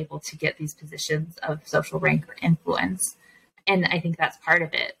still able to get these positions of social rank or influence? And I think that's part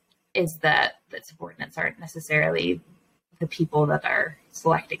of it, is that subordinates aren't necessarily the people that are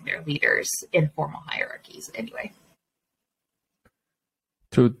selecting their leaders in formal hierarchies anyway.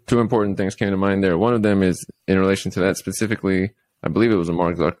 Two important things came to mind there. One of them is in relation to that specifically. I believe it was a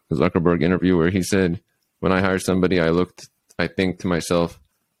Mark Zuckerberg interview where he said, when I hire somebody, I think to myself,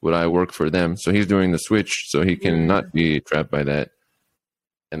 would I work for them? So he's doing the switch so he can not be trapped by that.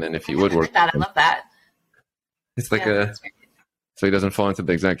 And then if he would work, I love that. It's like so he doesn't fall into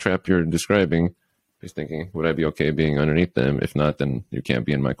the exact trap you're describing. He's thinking, would I be okay being underneath them? If not, then you can't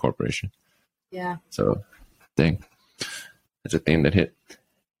be in my corporation. Yeah. So, dang, that's a theme that hit.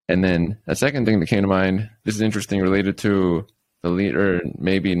 And then a second thing that came to mind, this is interesting, related to the leader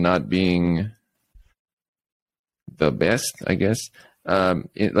maybe not being the best, I guess.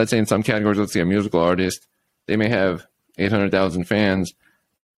 Let's say in some categories, let's say a musical artist, they may have 800,000 fans,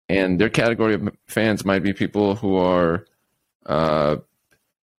 and their category of fans might be people who are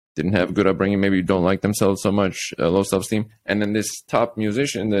didn't have good upbringing, maybe don't like themselves so much, low self-esteem. And then this top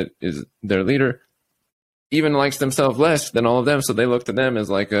musician that is their leader even likes themselves less than all of them. So they look to them as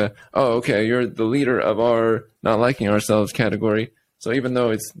like, oh, okay, you're the leader of our not liking ourselves category. So even though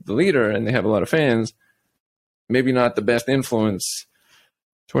it's the leader and they have a lot of fans, maybe not the best influence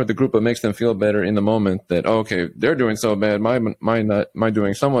toward the group, but makes them feel better in the moment that, oh, okay, they're doing so bad. My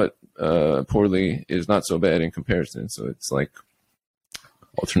doing somewhat poorly is not so bad in comparison. So it's like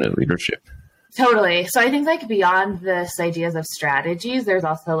alternate leadership. Totally. So I think like beyond this ideas of strategies, there's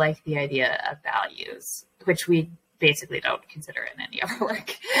also like the idea of values, which we basically don't consider it in any of our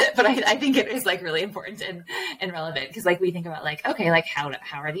work. But I think it is like really important and relevant, because like we think about like, okay, like how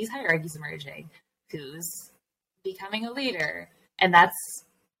are these hierarchies emerging? Who's becoming a leader? And that's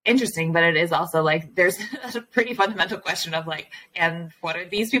interesting, but it is also like there's a pretty fundamental question of like, and what are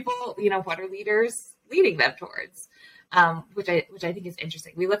these people, what are leaders leading them towards? Which I think is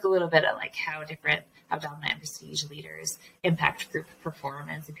interesting. We look a little bit at like how dominant and prestige leaders impact group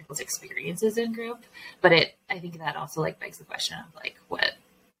performance and people's experiences in group. But I think that also like begs the question of like, what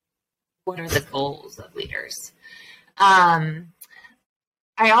are the goals of leaders?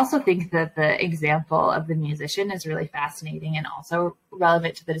 I also think that the example of the musician is really fascinating and also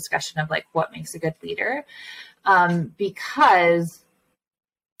relevant to the discussion of like what makes a good leader, because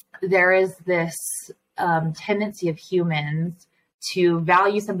there is this tendency of humans to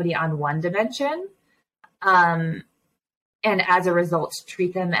value somebody on one dimension, and as a result,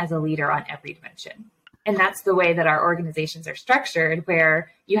 treat them as a leader on every dimension. And that's the way that our organizations are structured, where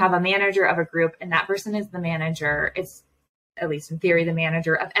you have a manager of a group, and that person is the manager. It's, at least in theory, the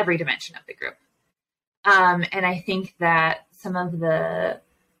manager of every dimension of the group. And I think that some of the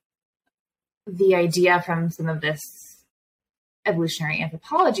idea from some of this evolutionary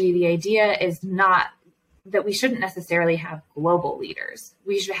anthropology, the idea is not that we shouldn't necessarily have global leaders.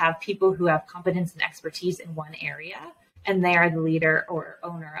 We should have people who have competence and expertise in one area, and they are the leader or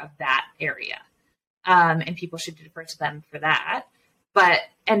owner of that area. And people should defer to them for that,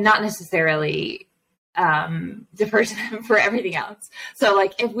 and not necessarily defer to them for everything else. So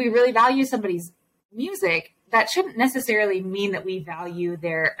like if we really value somebody's music, that shouldn't necessarily mean that we value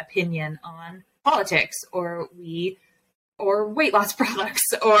their opinion on politics or weight loss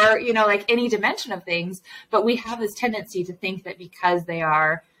products or, like any dimension of things. But we have this tendency to think that because they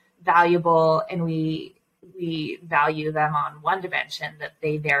are valuable and we value them on one dimension, that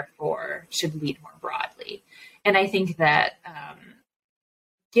they therefore should lead more broadly. And I think that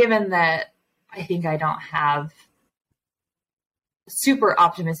given that I think I don't have super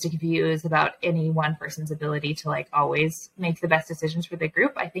optimistic views about any one person's ability to like always make the best decisions for the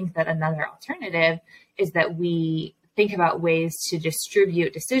group, I think that another alternative is that we think about ways to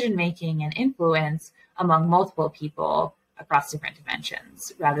distribute decision-making and influence among multiple people across different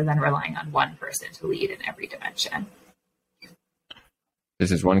dimensions, rather than relying on one person to lead in every dimension.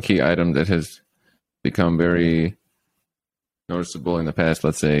 This is one key item that has become very noticeable in the past,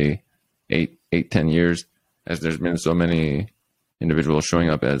 let's say, 10 years, as there's been so many individuals showing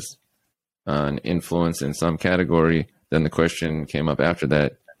up as an influence in some category. Then the question came up after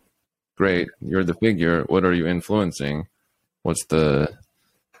that, great, you're the figure, what are you influencing?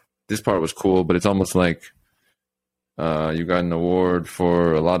 This part was cool, but it's almost like you got an award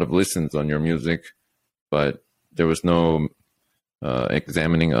for a lot of listens on your music, but there was no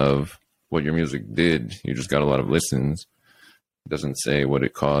examining of what your music did. You just got a lot of listens. It doesn't say what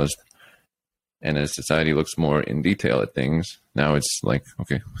it caused. And as society looks more in detail at things, now it's like,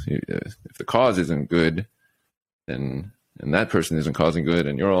 okay, if the cause isn't good, and that person isn't causing good,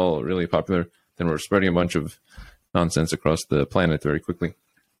 and you're all really popular, then we're spreading a bunch of nonsense across the planet very quickly.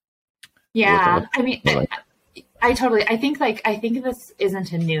 Yeah, I mean, I think this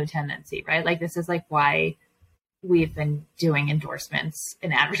isn't a new tendency, right? Like this is like why we've been doing endorsements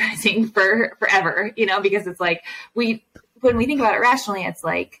in advertising for forever, because it's like when we think about it rationally, it's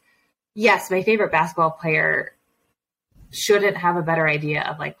like, yes, my favorite basketball player shouldn't have a better idea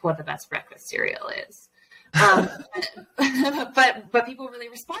of like what the best breakfast cereal is. But people really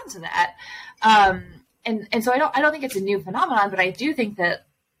respond to that. And so I don't think it's a new phenomenon, but I do think that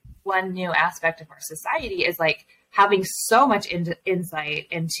one new aspect of our society is like having so much insight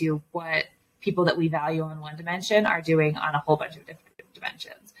into what people that we value on one dimension are doing on a whole bunch of different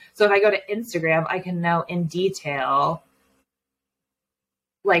dimensions. So if I go to Instagram, I can know in detail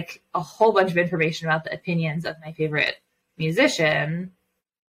like a whole bunch of information about the opinions of my favorite musician,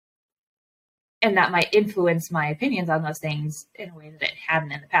 and that might influence my opinions on those things in a way that it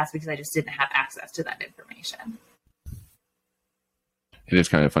hadn't in the past because I just didn't have access to that information. It is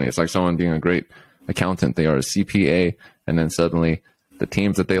kind of funny. It's like someone being a great accountant. They are a CPA, and then suddenly the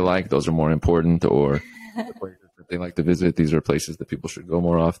teams that they like, those are more important, or the places that they like to visit, these are places that people should go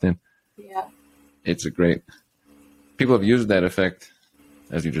more often. Yeah. It's people have used that effect,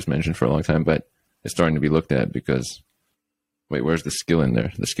 as you just mentioned, for a long time, but it's starting to be looked at because, wait, where's the skill in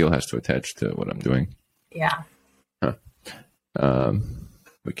there? The skill has to attach to what I'm doing. Yeah. Huh.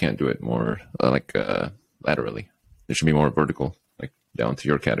 We can't do it more laterally. It should be more vertical, like down to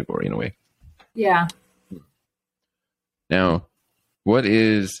your category in a way. Yeah. Now, what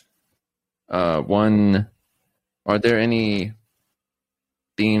is are there any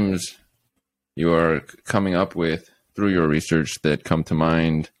themes you are coming up with through your research that come to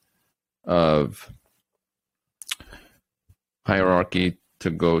mind of hierarchy to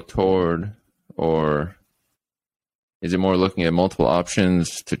go toward, or is it more looking at multiple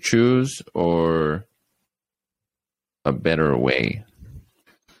options to choose, or a better way?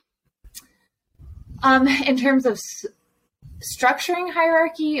 In terms of structuring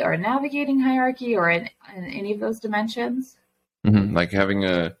hierarchy or navigating hierarchy, or in any of those dimensions? Mm-hmm. Like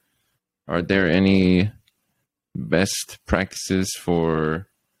are there any best practices for,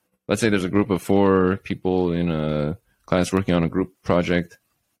 let's say there's a group of 4 people in a class working on a group project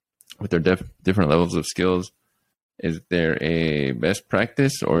with their different levels of skills. Is there a best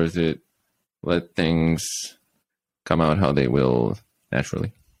practice, or is it let things come out how they will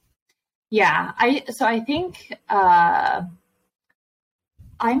naturally? Yeah, I think I'm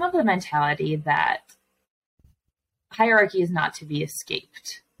of the mentality that hierarchy is not to be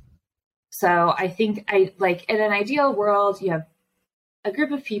escaped. So I think in an ideal world, you have a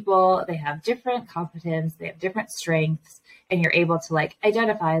group of people, they have different competence, they have different strengths, and you're able to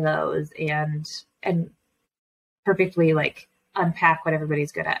identify those and perfectly unpack what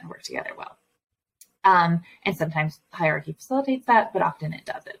everybody's good at and work together well. And sometimes hierarchy facilitates that, but often it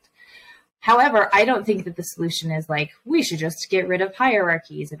doesn't. However, I don't think that the solution is we should just get rid of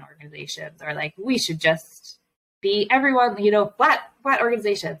hierarchies in organizations, or we should just be everyone, flat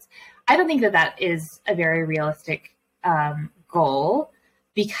organizations. I don't think that that is a very realistic goal,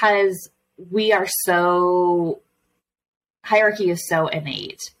 because hierarchy is so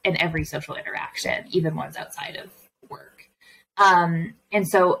innate in every social interaction, even ones outside of work. And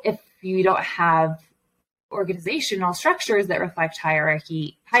so if you don't have organizational structures that reflect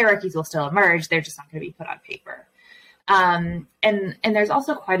hierarchies will still emerge. They're just not going to be put on paper. And there's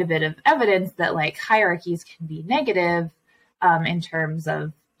also quite a bit of evidence that hierarchies can be negative in terms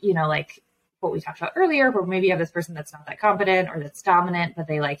of, what we talked about earlier, where maybe you have this person that's not that competent or that's dominant, but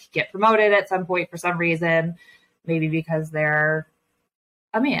they get promoted at some point for some reason, maybe because they're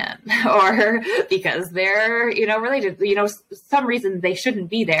a man or because they're, related, some reason they shouldn't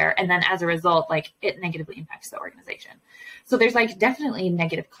be there. And then as a result, it negatively impacts the organization. So there's definitely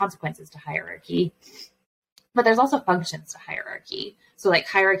negative consequences to hierarchy, but there's also functions to hierarchy. So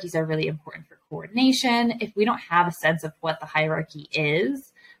hierarchies are really important for coordination. If we don't have a sense of what the hierarchy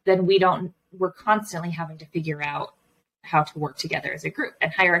is, then we're constantly having to figure out how to work together as a group.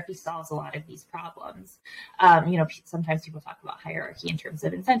 And hierarchy solves a lot of these problems. Sometimes people talk about hierarchy in terms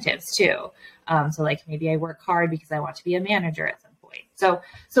of incentives too. So maybe I work hard because I want to be a manager at some point. So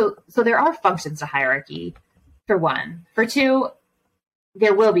there are functions to hierarchy, for one. For two,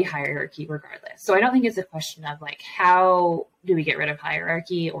 there will be hierarchy regardless. So I don't think it's a question of how do we get rid of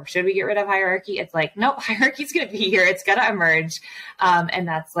hierarchy, or should we get rid of hierarchy? It's nope, hierarchy is going to be here. It's going to emerge. And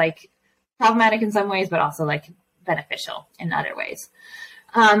that's problematic in some ways, but also beneficial in other ways.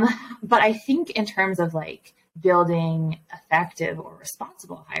 But I think in terms of building effective or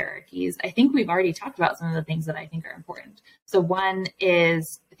responsible hierarchies, I think we've already talked about some of the things that I think are important. So one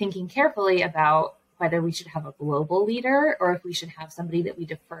is thinking carefully about whether we should have a global leader or if we should have somebody that we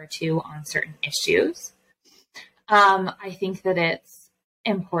defer to on certain issues. I think that it's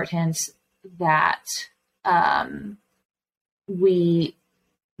important that we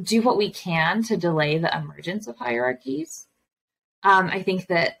do what we can to delay the emergence of hierarchies. I think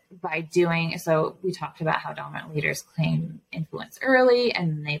that by doing so, we talked about how dominant leaders claim influence early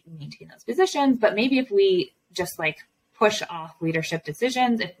and they maintain those positions. But maybe if we just push off leadership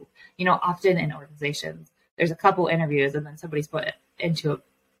decisions, if often in organizations there's a couple interviews and then somebody's put into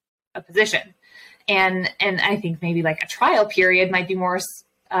a position, and I think maybe a trial period might be more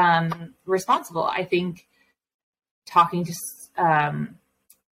responsible. I think talking to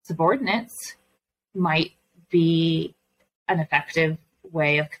subordinates might be an effective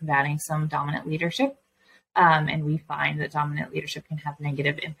way of combating some dominant leadership. And we find that dominant leadership can have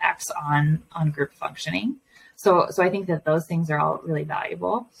negative impacts on group functioning. So I think that those things are all really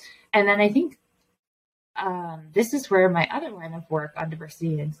valuable. And then I think this is where my other line of work on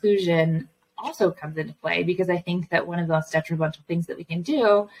diversity and inclusion also comes into play, because I think that one of the most detrimental things that we can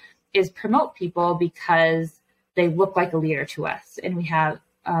do is promote people because they look like a leader to us. And we have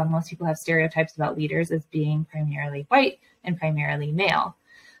most people have stereotypes about leaders as being primarily white and primarily male.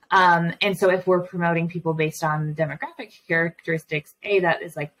 And so if we're promoting people based on demographic characteristics, that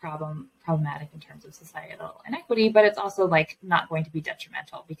is problematic in terms of societal inequity, but it's also not going to be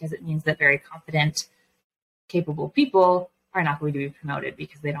detrimental, because it means that very competent, capable people are not going to be promoted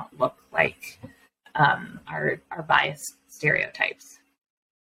because they don't look like our biased stereotypes.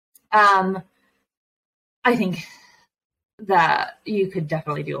 I think that you could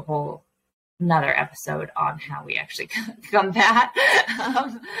definitely do a whole another episode on how we actually combat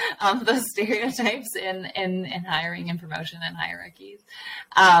those stereotypes in hiring and promotion and hierarchies.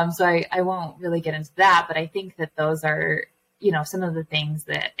 So I won't really get into that, but I think that those are, some of the things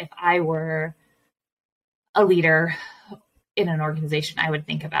that if I were a leader in an organization, I would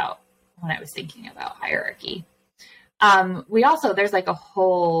think about when I was thinking about hierarchy. There's like a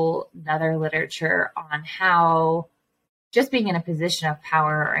whole other literature on how just being in a position of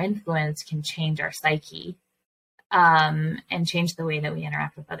power or influence can change our psyche, and change the way that we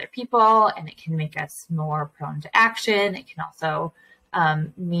interact with other people. And it can make us more prone to action. It can also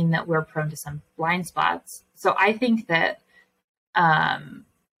mean that we're prone to some blind spots. So I think that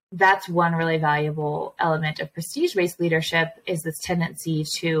that's one really valuable element of prestige-based leadership, is this tendency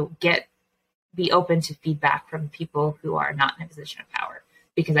to be open to feedback from people who are not in a position of power,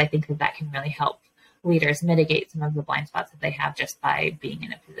 because I think that can really help leaders mitigate some of the blind spots that they have just by being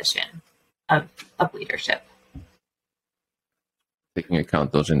in a position of leadership. Taking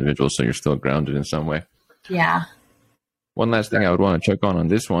account those individuals so you're still grounded in some way. Yeah. One last thing I would want to check on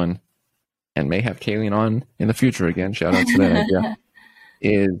this one, and may have Kaylene on in the future again, shout out to that idea,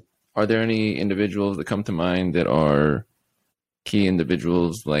 is are there any individuals that come to mind that are key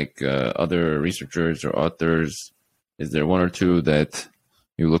individuals, like other researchers or authors? Is there one or two that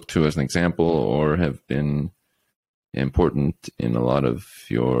you look to as an example or have been important in a lot of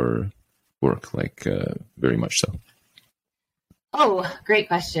your work, like very much so? Oh, great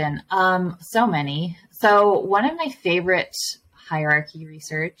question. So many. So one of my favorite hierarchy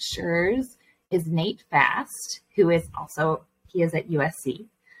researchers is Nate Fast, he is at USC.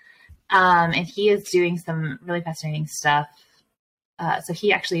 And he is doing some really fascinating stuff. So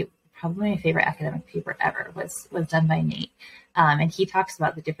he actually, probably my favorite academic paper ever was done by Nate. And he talks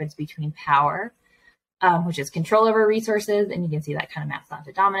about the difference between power, which is control over resources, and you can see that kind of maps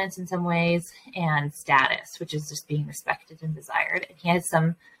onto dominance in some ways, and status, which is just being respected and desired. And he has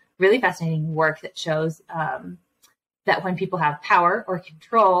some really fascinating work that shows that when people have power or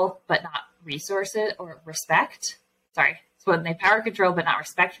control, but not resources or respect, so when they have power, control, but not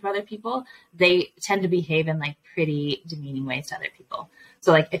respect from other people, they tend to behave in like pretty demeaning ways to other people.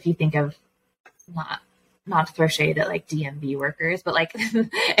 So like if you think of, not to throw shade at like DMV workers, but like the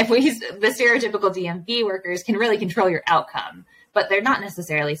stereotypical DMV workers can really control your outcome, but they're not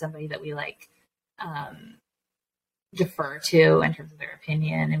necessarily somebody that we like defer to in terms of their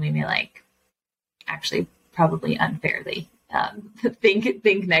opinion, and we may like actually probably unfairly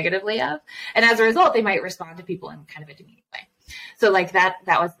think negatively of, and as a result, they might respond to people in kind of a demeaning way. So like that's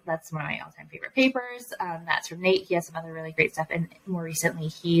one of my all-time favorite papers. That's from Nate. He has some other really great stuff, and more recently,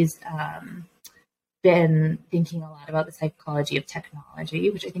 he's been thinking a lot about the psychology of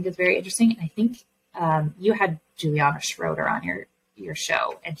technology, which I think is very interesting. And I think you had Juliana Schroeder on your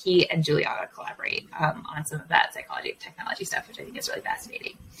show, and he and Juliana collaborate on some of that psychology of technology stuff, which I think is really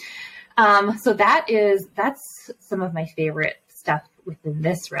fascinating. So that's some of my favorite stuff within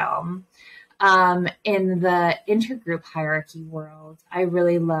this realm. In the intergroup hierarchy world, I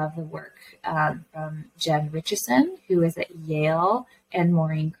really love the work from Jen Richardson, who is at Yale, and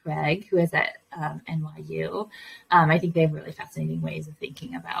Maureen Craig, who is at NYU. I think they have really fascinating ways of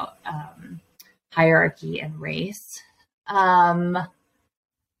thinking about hierarchy and race. And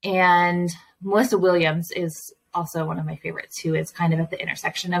Melissa Williams is also one of my favorites, who is kind of at the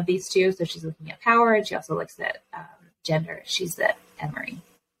intersection of these two. So she's looking at power, and she also looks at gender. She's at Emory.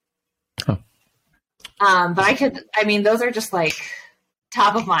 Oh. But those are just like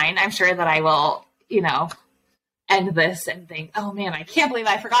top of mind. I'm sure that I will, end this and think, oh man, I can't believe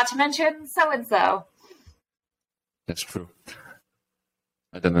I forgot to mention so-and-so. That's true.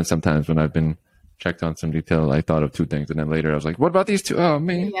 I've done that sometimes when I've been checked on some detail. I thought of two things, and then later I was like, what about these two? Oh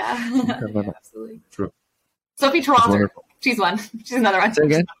man. Yeah, yeah, absolutely. True. Sophie Terwalter. She's one. She's another one. Say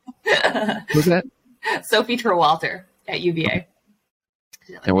again? Who's that? Sophie Terwalter at UVA.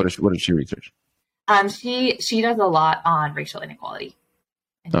 And what did she research? She does a lot on racial inequality.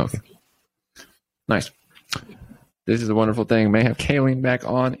 Okay. Nice. This is a wonderful thing. May have Kaylene back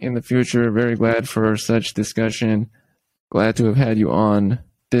on in the future. Very glad for such discussion. Glad to have had you on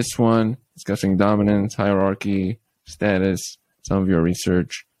this one, discussing dominance, hierarchy, status, some of your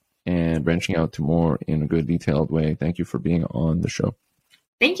research, and branching out to more in a good, detailed way. Thank you for being on the show.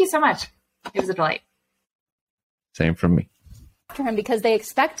 Thank you so much. It was a delight. Same from me. Him because they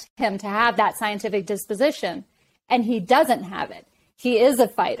expect him to have that scientific disposition, and he doesn't have it. He is a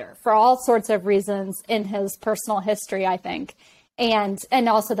fighter for all sorts of reasons in his personal history, I think, and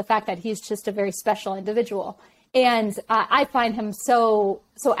also the fact that he's just a very special individual. And I find him so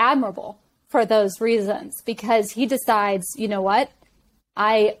admirable for those reasons, because he decides, you know what,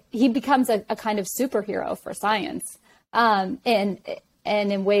 he becomes a kind of superhero for science, and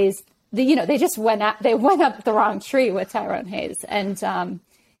in ways that, they just went up the wrong tree with Tyrone Hayes, and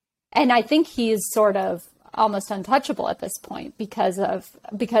I think he's sort of almost untouchable at this point because of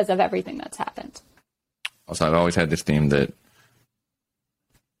everything that's happened. Also, I've always had this theme that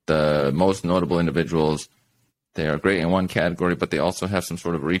the most notable individuals, they are great in one category, but they also have some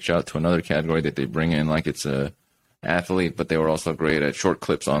sort of reach out to another category that they bring in, like it's a athlete, but they were also great at short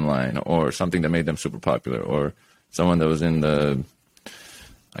clips online, or something that made them super popular, or someone that was in the,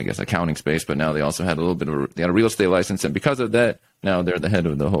 I guess, accounting space, but now they also had they had a real estate license, and because of that, now they're the head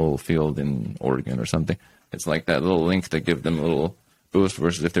of the whole field in Oregon or something. It's like that little link that gives them a little boost,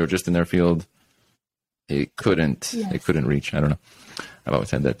 versus if they were just in their field, they couldn't reach. I don't know. I've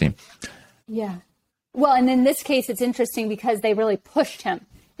always had that theme. Yeah. Well, and in this case, it's interesting because they really pushed him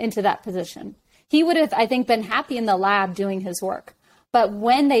into that position. He would have, I think, been happy in the lab doing his work. But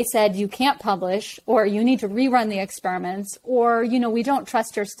when they said you can't publish, or you need to rerun the experiments, or, we don't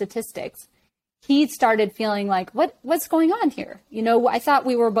trust your statistics, he started feeling like, what's going on here? I thought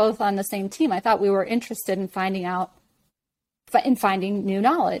we were both on the same team. I thought we were interested in finding new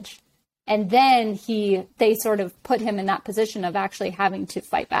knowledge. And then they sort of put him in that position of actually having to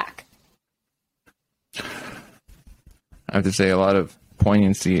fight back. I have to say, a lot of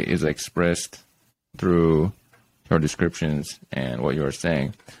poignancy is expressed through your descriptions and what you are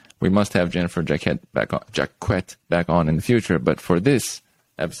saying. We must have Jennifer Jacquet back on in the future, but for this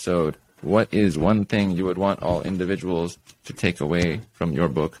episode, what is one thing you would want all individuals to take away from your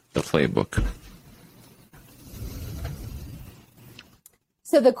book, The Playbook?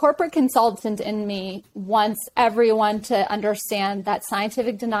 So the corporate consultant in me wants everyone to understand that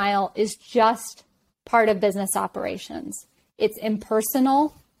scientific denial is just part of business operations. It's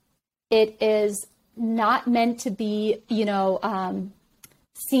impersonal. It is not meant to be,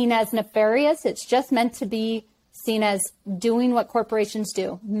 seen as nefarious. It's just meant to be seen as doing what corporations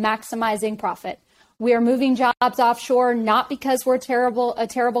do, maximizing profit. We are moving jobs offshore, not because we're a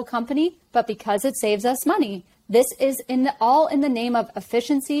terrible company, but because it saves us money. This is all in the name of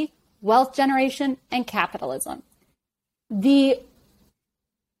efficiency, wealth generation, and capitalism. The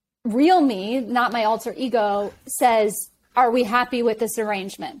real me, not my alter ego, says, are we happy with this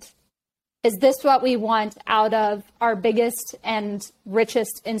arrangement? Is this what we want out of our biggest and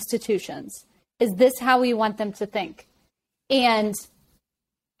richest institutions? Is this how we want them to think? And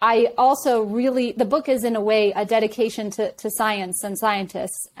I also the book is in a way a dedication to science and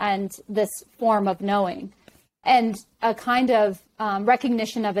scientists and this form of knowing, and a kind of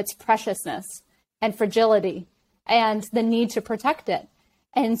recognition of its preciousness and fragility and the need to protect it.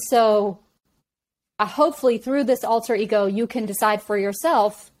 And so hopefully through this alter ego, you can decide for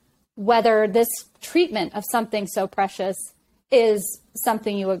yourself whether this treatment of something so precious is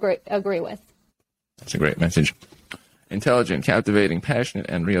something you agree with. That's a great message. Intelligent, captivating, passionate,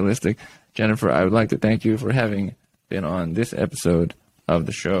 and realistic. Jennifer, I would like to thank you for having been on this episode of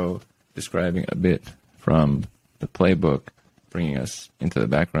the show, describing a bit from the playbook, bringing us into the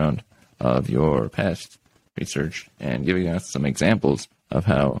background of your past research and giving us some examples of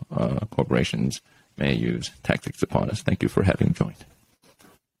how corporations may use tactics upon us. Thank you for having joined.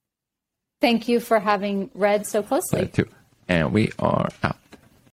 Thank you for having read so closely. Too. And we are out.